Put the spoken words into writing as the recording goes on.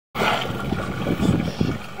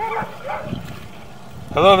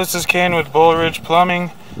Hello, this is Kane with Bull Ridge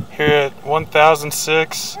Plumbing here at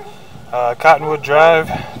 1006 Cottonwood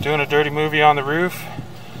Drive, doing a dirty movie on the roof.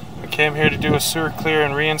 We came here to do a sewer clear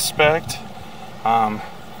and reinspect.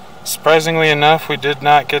 Surprisingly enough, we did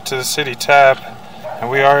not get to the city tap, and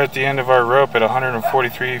we are at the end of our rope at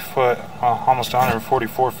 143 foot, well, almost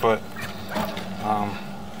 144 foot.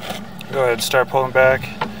 Go ahead and start pulling back.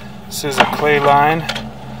 This is a clay line.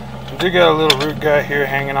 We do got a little root guy here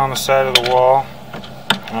hanging on the side of the wall.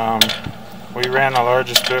 We ran the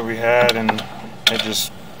largest bit we had, and it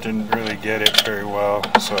just didn't really get it very well.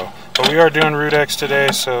 But we are doing root X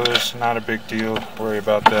today, so there's not a big deal to worry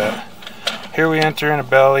about that. Here we enter in a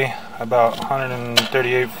belly, about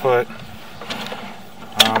 138 foot.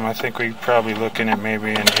 I think we're probably looking at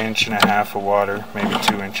maybe an inch and a half of water, maybe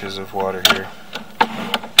 2 inches of water here.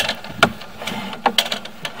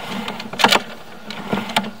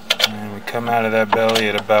 And we come out of that belly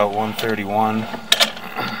at about 131.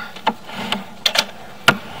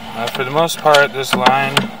 For the most part, this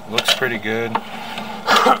line looks pretty good.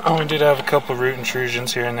 We did have a couple root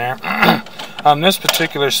intrusions here and there. This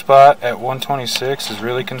particular spot at 126 is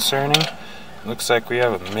really concerning. It looks like we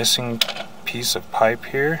have a missing piece of pipe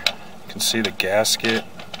here. You can see the gasket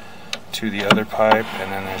to the other pipe,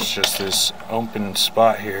 and then there's just this open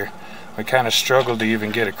spot here. We kind of struggled to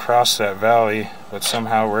even get across that valley, but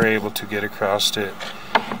somehow we're able to get across it.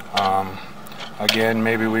 Again,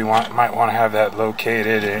 maybe we might want to have that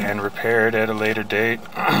located and repaired at a later date.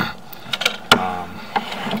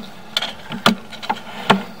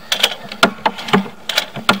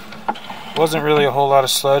 Wasn't really a whole lot of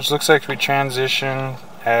sludge. Looks like we transitioned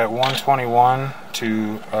at 121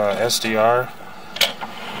 to SDR.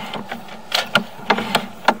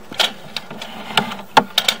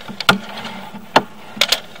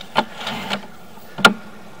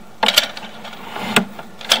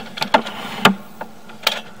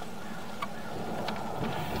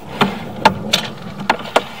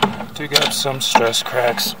 We got some stress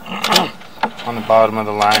cracks on the bottom of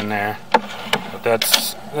the line there, but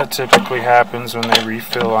that typically happens when they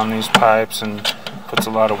refill on these pipes and puts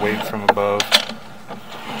a lot of weight from above.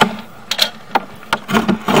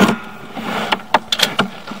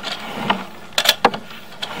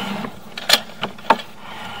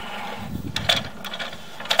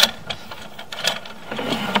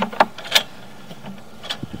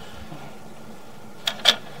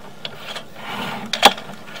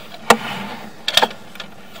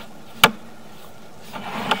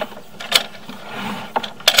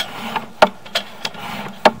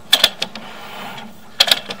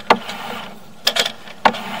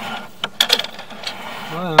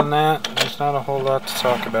 Other than that, there's not a whole lot to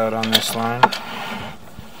talk about on this line.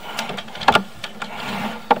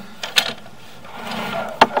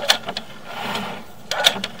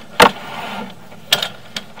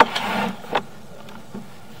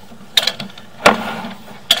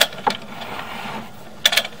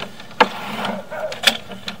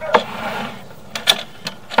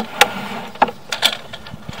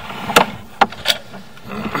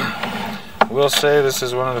 I will say this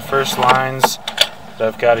is one of the first lines that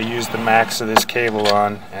I've got to use the max of this cable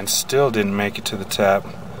on, and still didn't make it to the tap.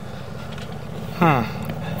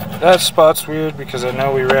 That spot's weird because I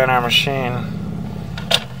know we ran our machine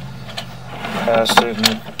past it and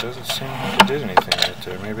it doesn't seem like it did anything right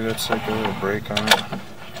there. Maybe that's like a little break on it.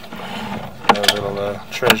 Got a little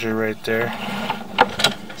treasure right there.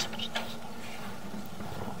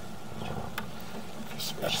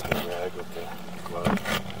 Switch the rag with the glove.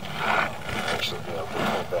 Actually be able to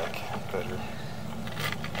cut back better.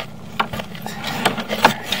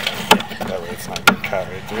 That way it's not getting caught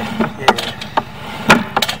right there.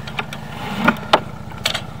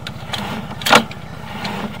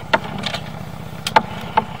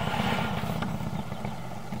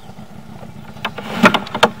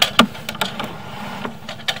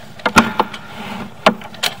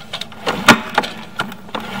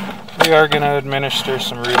 We are going to administer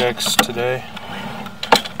some root X today.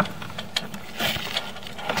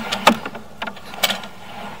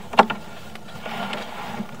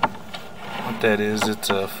 That is,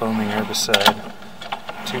 it's a foaming herbicide,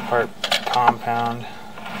 2-part compound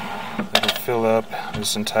that'll fill up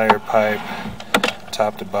this entire pipe,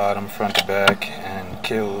 top to bottom, front to back, and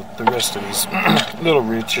kill the rest of these little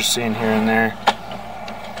roots you're seeing here and there.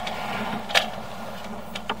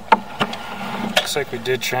 Looks like we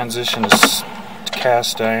did transition to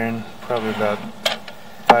cast iron probably about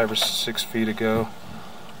 5 or 6 feet ago.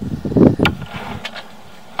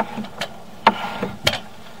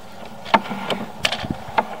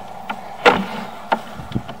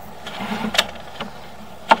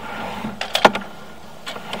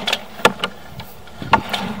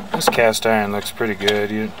 This cast iron looks pretty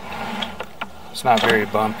good. It's not very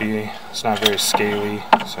bumpy, it's not very scaly,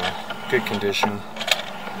 so good condition.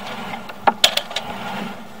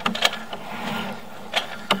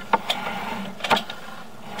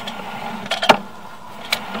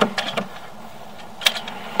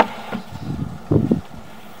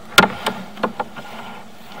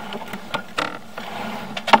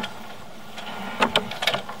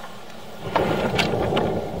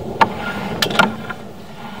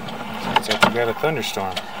 Looks like we got a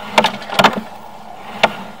thunderstorm.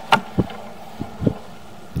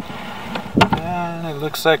 And it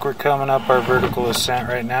looks like we're coming up our vertical ascent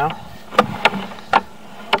right now.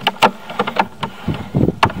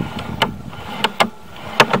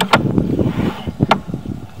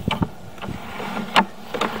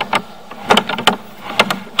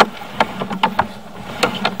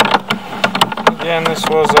 Again, this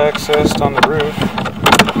was accessed on the roof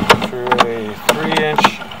through a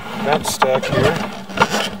 3-inch vent stack here.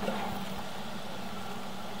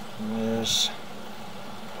 And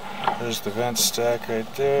there's the vent stack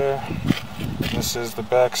right there. This is the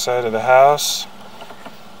back side of the house.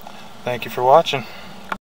 Thank you for watching.